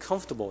it going to be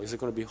comfortable? Is it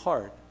going to be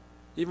hard?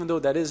 Even though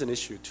that is an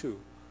issue too.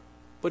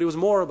 But it was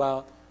more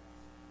about,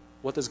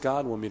 what does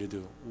God want me to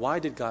do? Why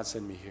did God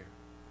send me here?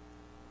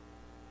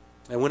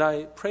 And when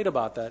I prayed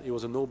about that, it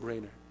was a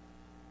no-brainer.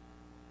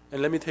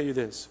 And let me tell you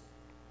this.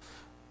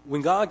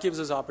 When God gives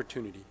us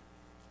opportunity,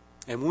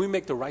 and when we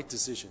make the right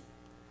decision,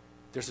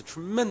 there's a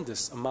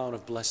tremendous amount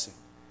of blessing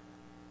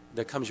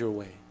that comes your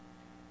way.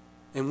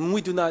 And when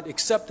we do not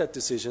accept that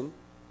decision,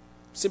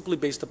 simply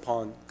based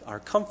upon our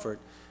comfort,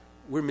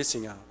 we're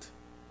missing out.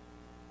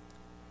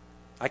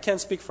 I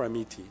can't speak for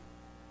Amity,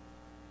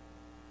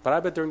 but I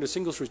bet during the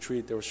singles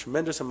retreat, there was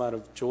tremendous amount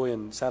of joy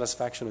and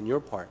satisfaction on your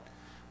part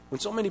when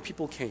so many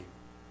people came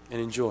and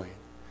enjoyed.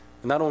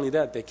 And not only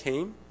that, they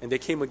came and they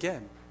came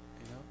again.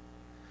 You know?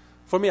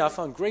 For me, I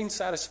found great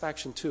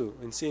satisfaction too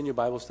in seeing your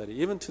Bible study.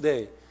 Even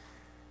today,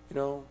 you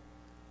know,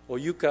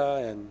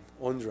 Oyuka and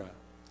Ondra,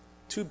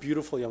 two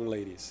beautiful young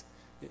ladies.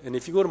 And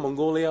if you go to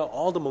Mongolia,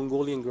 all the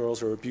Mongolian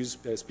girls are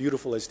as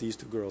beautiful as these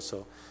two girls.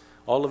 So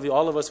all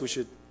of us, we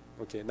should,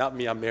 okay, not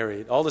me, I'm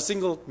married. All the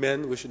single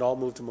men, we should all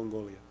move to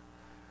Mongolia.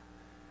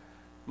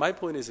 My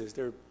point is this,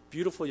 they're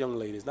beautiful young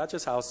ladies, not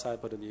just outside,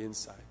 but on the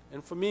inside.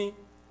 And for me,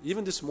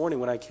 even this morning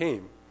when I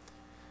came,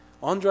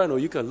 Andra and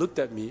Oyuka looked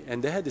at me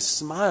and they had this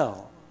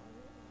smile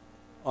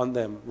on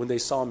them when they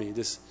saw me,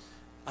 this,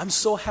 I'm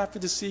so happy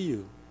to see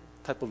you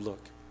type of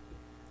look.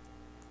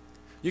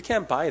 You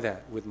can't buy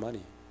that with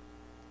money.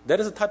 That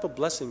is a type of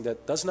blessing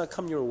that does not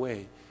come your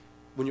way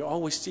when you're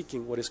always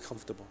seeking what is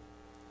comfortable.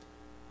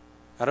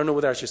 I don't know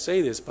whether I should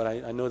say this, but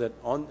I know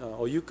that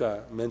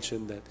Oyuka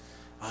mentioned that,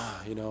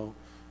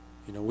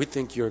 we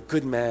think you're a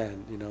good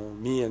man.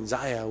 Me and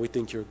Zaya, we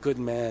think you're a good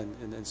man,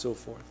 and so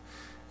forth.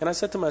 And I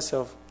said to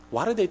myself,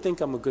 why do they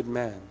think I'm a good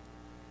man?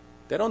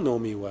 They don't know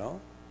me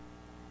well,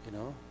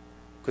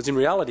 because in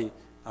reality,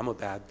 I'm a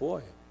bad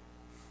boy.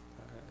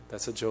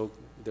 That's a joke.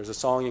 There's a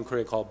song in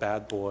Korea called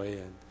Bad Boy.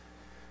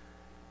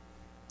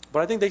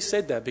 But I think they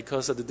said that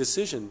because of the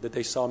decision that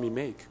they saw me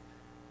make.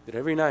 That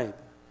every night,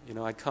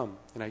 I come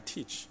and I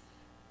teach,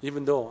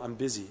 even though I'm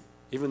busy,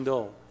 even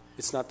though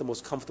it's not the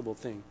most comfortable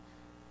thing.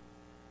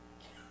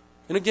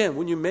 And again,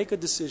 when you make a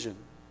decision,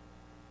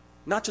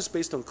 not just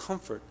based on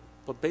comfort,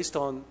 but based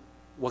on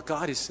what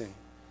God is saying,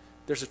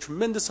 there's a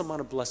tremendous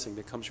amount of blessing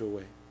that comes your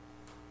way.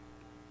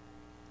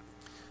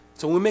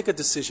 So when we make a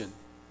decision,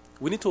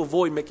 we need to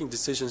avoid making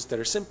decisions that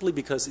are simply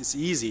because it's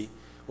easy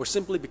or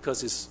simply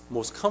because it's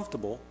most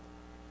comfortable.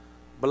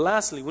 But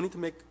lastly, we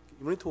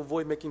need to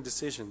avoid making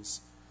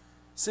decisions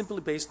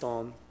simply based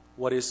on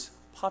what is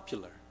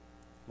popular.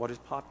 What is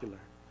popular.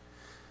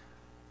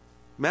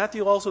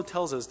 Matthew also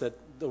tells us that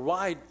the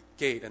wide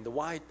gate and the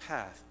wide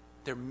path,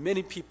 there are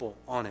many people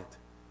on it.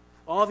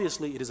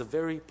 Obviously, it is a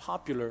very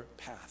popular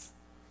path.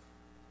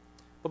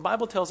 But the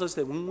Bible tells us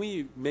that when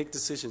we make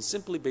decisions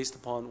simply based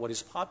upon what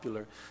is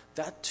popular,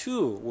 that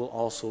too will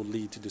also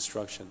lead to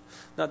destruction.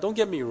 Now, don't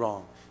get me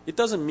wrong. It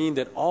doesn't mean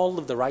that all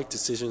of the right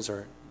decisions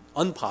are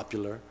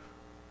unpopular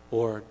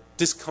or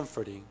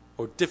discomforting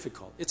or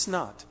difficult. It's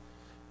not.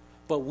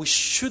 But we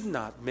should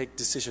not make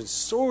decisions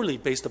solely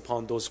based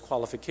upon those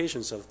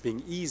qualifications of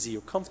being easy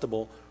or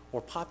comfortable or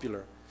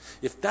popular.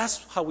 If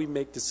that's how we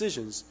make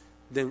decisions,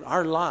 then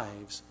our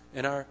lives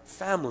and our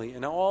family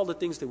and all the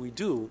things that we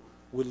do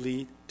will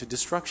lead to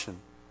destruction.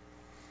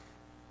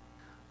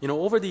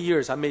 Over the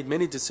years, I made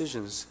many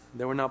decisions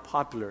that were not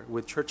popular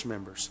with church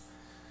members.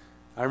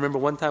 I remember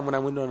one time when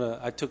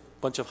I took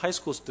a bunch of high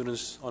school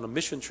students on a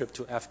mission trip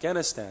to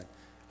Afghanistan.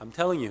 I'm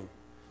telling you,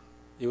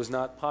 it was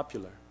not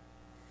popular.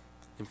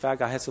 In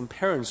fact, I had some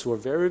parents who were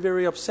very,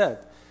 very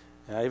upset.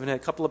 And I even had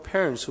a couple of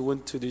parents who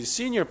went to the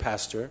senior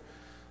pastor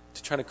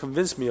to try to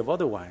convince me of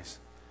otherwise.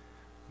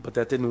 But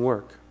that didn't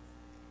work.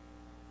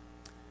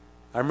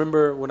 I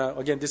remember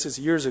again, this is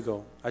years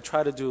ago, I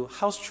tried to do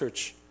house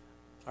church,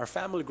 our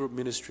family group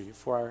ministry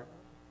for our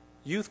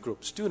youth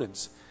group,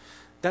 students.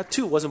 That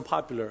too wasn't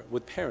popular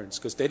with parents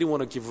because they didn't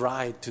want to give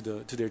ride to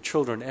their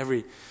children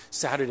every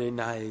Saturday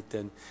night,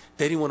 and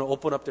they didn't want to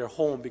open up their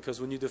home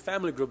because when you do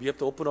family group, you have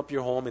to open up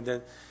your home, and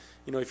then,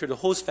 if you're the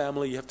host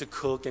family, you have to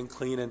cook and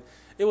clean, and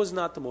it was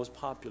not the most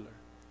popular.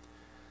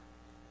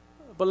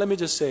 But let me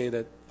just say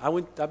that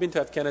I've been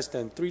to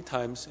Afghanistan 3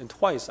 times, and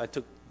twice I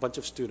took a bunch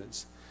of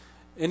students.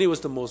 And it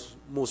was the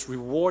most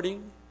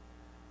rewarding,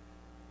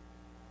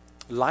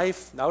 I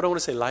don't want to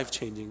say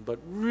life-changing, but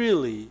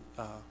really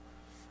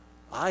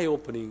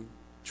eye-opening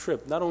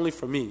trip, not only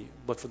for me,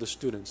 but for the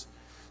students.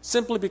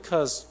 Simply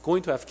because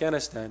going to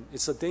Afghanistan,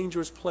 it's a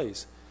dangerous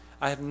place.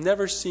 I have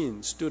never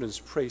seen students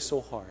pray so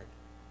hard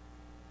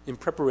in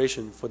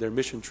preparation for their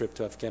mission trip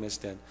to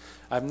Afghanistan.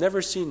 I've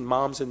never seen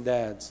moms and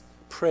dads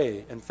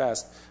pray and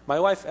fast. My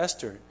wife,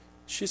 Esther,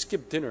 she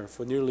skipped dinner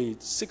for nearly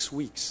 6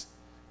 weeks.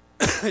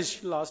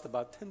 She lost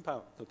about 10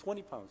 pounds, no,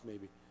 20 pounds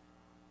maybe.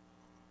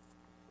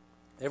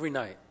 Every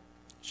night,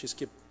 she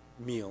skipped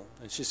meal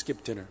and she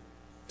skipped dinner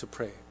to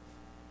pray.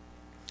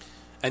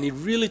 And it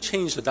really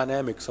changed the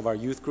dynamics of our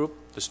youth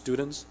group, the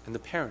students, and the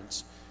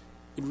parents.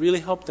 It really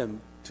helped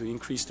them to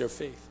increase their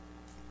faith.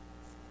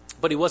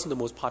 But it wasn't the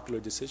most popular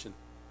decision.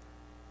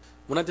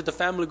 When I did the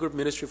family group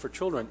ministry for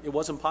children, it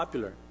wasn't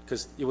popular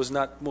because it was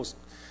not most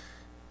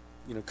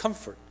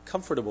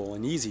comfortable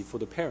and easy for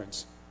the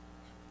parents.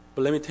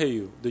 But let me tell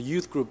you, the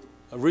youth group,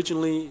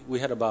 originally we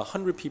had about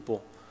 100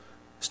 people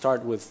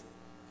start with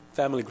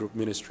family group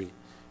ministry.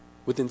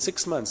 Within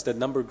 6 months, that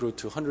number grew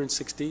to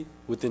 160.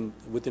 Within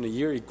a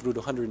year, it grew to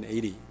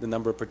 180, the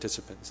number of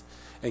participants.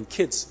 And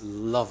kids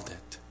loved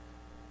it.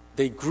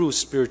 They grew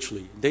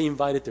spiritually. They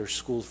invited their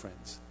school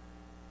friends.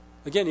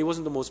 Again, it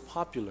wasn't the most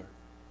popular.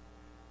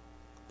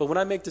 But when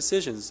I make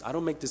decisions, I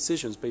don't make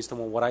decisions based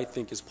on what I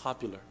think is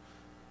popular.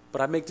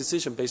 But I make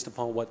decisions based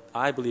upon what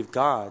I believe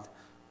God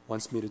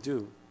wants me to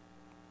do.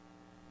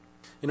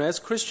 As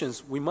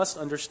Christians, we must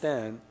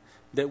understand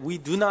that we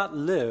do not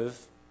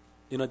live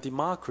in a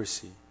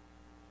democracy.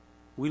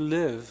 We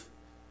live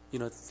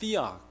in a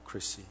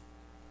theocracy.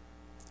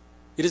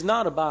 It is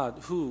not about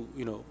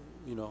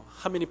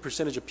how many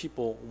percentage of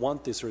people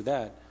want this or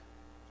that.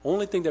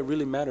 Only thing that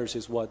really matters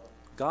is what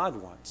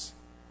God wants.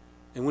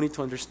 And we need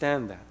to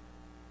understand that.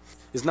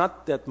 It's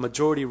not that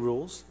majority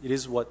rules. It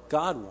is what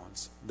God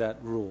wants that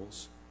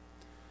rules.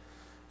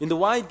 In the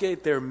wide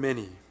gate, there are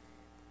many.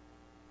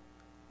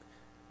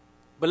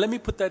 But let me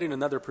put that in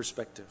another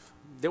perspective.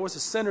 There was a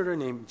senator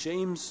named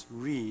James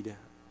Reed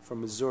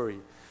from Missouri.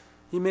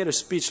 He made a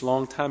speech a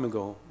long time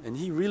ago, and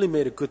he really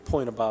made a good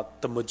point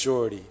about the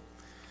majority.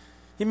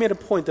 He made a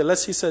point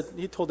that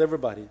he told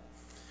everybody,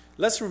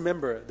 let's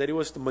remember that it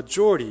was the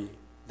majority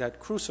that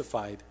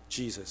crucified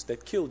Jesus,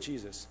 that killed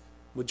Jesus.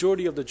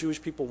 Majority of the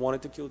Jewish people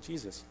wanted to kill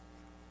Jesus.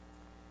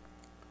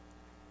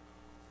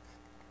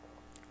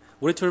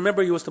 We need to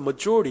remember it was the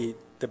majority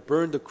that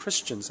burned the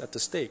Christians at the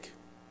stake,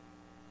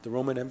 the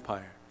Roman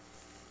Empire.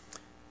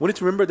 We need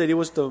to remember that it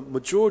was the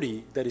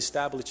majority that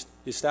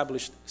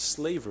established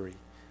slavery.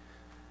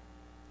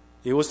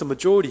 It was the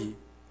majority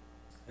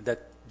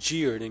that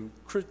jeered and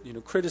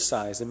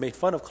criticized and made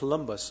fun of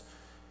Columbus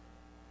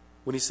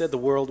when he said the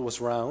world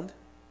was round.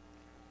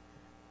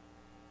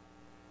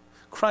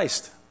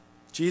 Christ,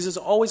 Jesus,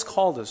 always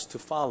called us to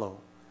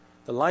follow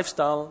the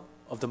lifestyle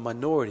of the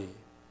minority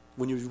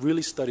when you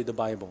really study the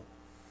Bible.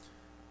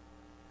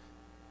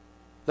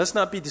 Let's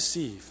not be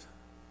deceived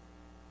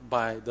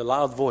by the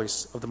loud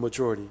voice of the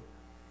majority.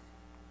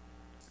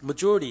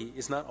 Majority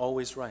is not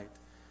always right.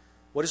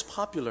 What is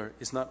popular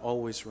is not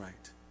always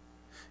right.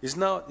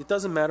 It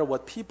doesn't matter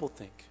what people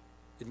think.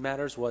 It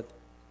matters what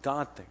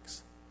God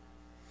thinks.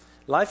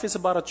 Life is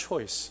about a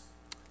choice.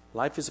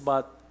 Life is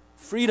about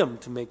freedom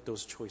to make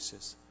those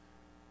choices.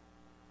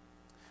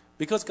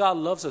 Because God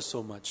loves us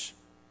so much,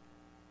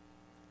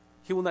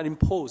 He will not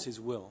impose His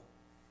will.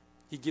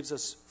 He gives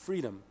us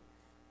freedom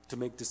to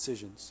make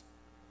decisions.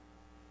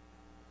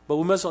 But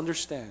we must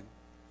understand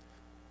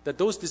that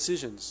those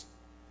decisions,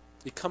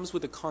 it comes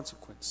with a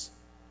consequence.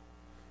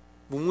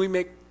 When we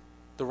make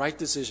the right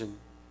decision,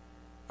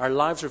 our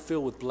lives are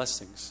filled with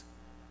blessings,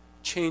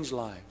 change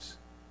lives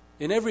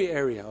in every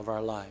area of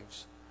our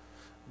lives.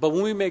 But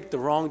when we make the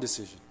wrong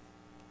decision,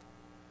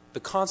 the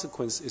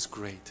consequence is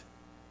great.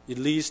 It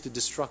leads to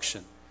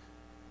destruction.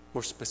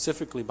 More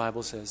specifically, the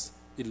Bible says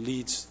it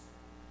leads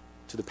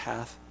to the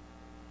path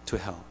to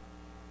hell.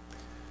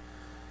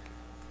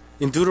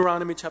 In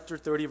Deuteronomy chapter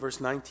 30,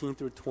 verse 19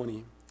 through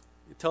 20,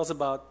 it tells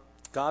about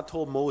God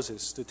told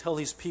Moses to tell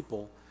his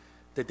people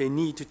that they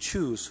need to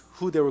choose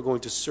who they were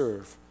going to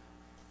serve.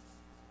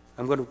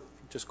 I'm going to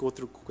just go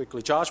through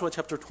quickly. Joshua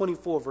chapter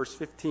 24, verse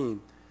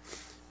 15.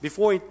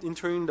 Before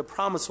entering the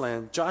promised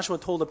land, Joshua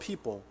told the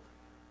people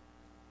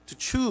to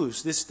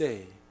choose this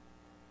day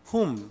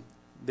whom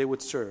they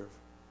would serve.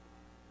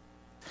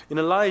 In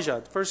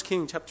Elijah, 1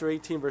 King chapter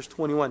 18, verse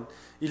 21,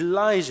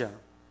 Elijah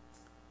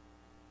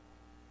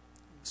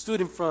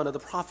stood in front of the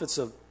prophets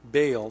of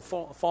Baal,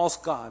 false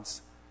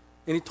gods,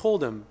 and he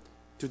told them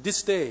to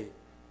this day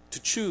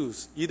to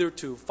choose either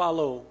to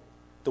follow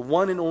the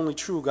one and only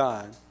true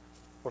God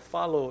or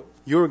follow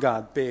your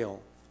God,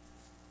 Baal.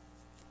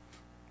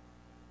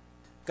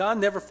 God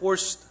never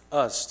forced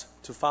us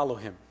to follow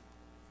Him.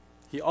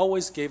 He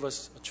always gave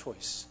us a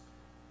choice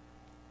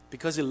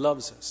because He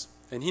loves us,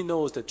 and He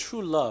knows that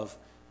true love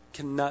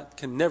can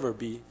never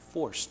be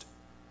forced.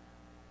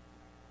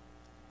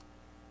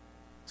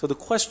 So the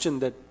question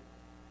that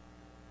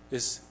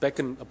is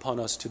beckoned upon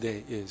us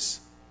today is,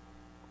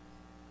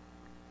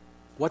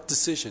 what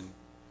decision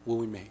will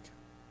we make?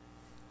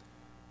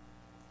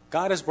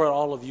 God has brought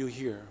all of you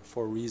here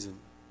for a reason.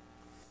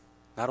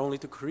 Not only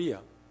to Korea,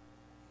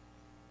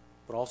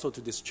 but also to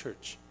this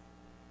church.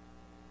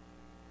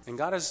 And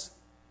God has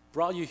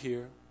brought you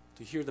here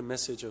to hear the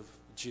message of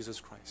Jesus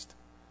Christ.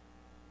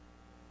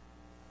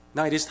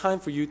 Now it is time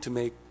for you to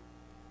make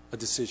a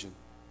decision.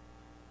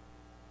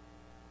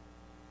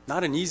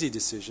 Not an easy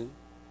decision,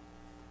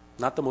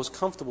 not the most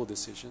comfortable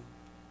decision,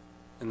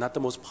 and not the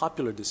most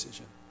popular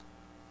decision.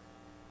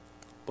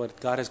 But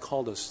God has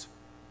called us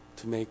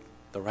to make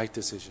the right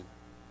decision.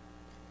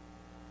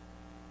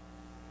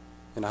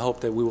 And I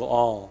hope that we will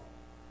all,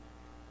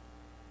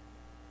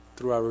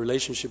 through our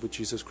relationship with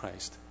Jesus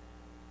Christ,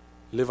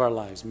 live our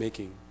lives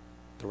making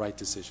the right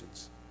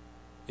decisions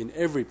in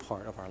every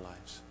part of our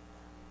lives.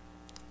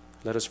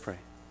 Let us pray.